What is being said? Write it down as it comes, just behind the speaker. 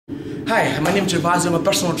Hi, my name is Gervasio. I'm a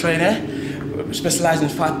personal trainer specialized in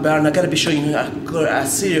fat burn. I'm going to be showing you a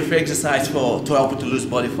series of exercises to help you to lose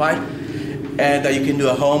body fat, and that you can do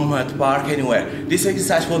at home, at the park, anywhere. This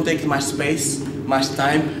exercise won't take much space, much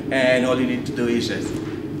time, and all you need to do is just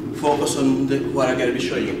focus on what I'm going to be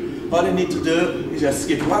showing you. All you need to do is just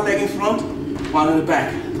skip one leg in front, one in the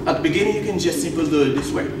back. At the beginning, you can just simply do it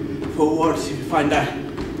this way. Forwards, if you find that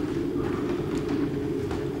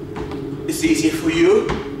it's easier for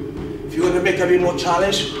you. If you want to make a bit more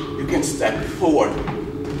challenge, you can step forward.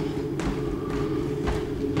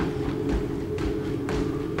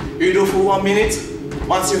 You do for 1 minute.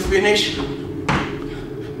 Once you finish,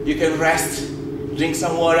 you can rest, drink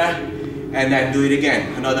some water, and then do it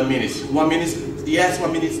again. Another minute. 1 minute yes,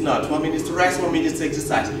 1 minute not. 1 minute to rest, 1 minute to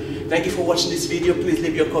exercise. Thank you for watching this video. Please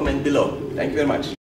leave your comment below. Thank you very much.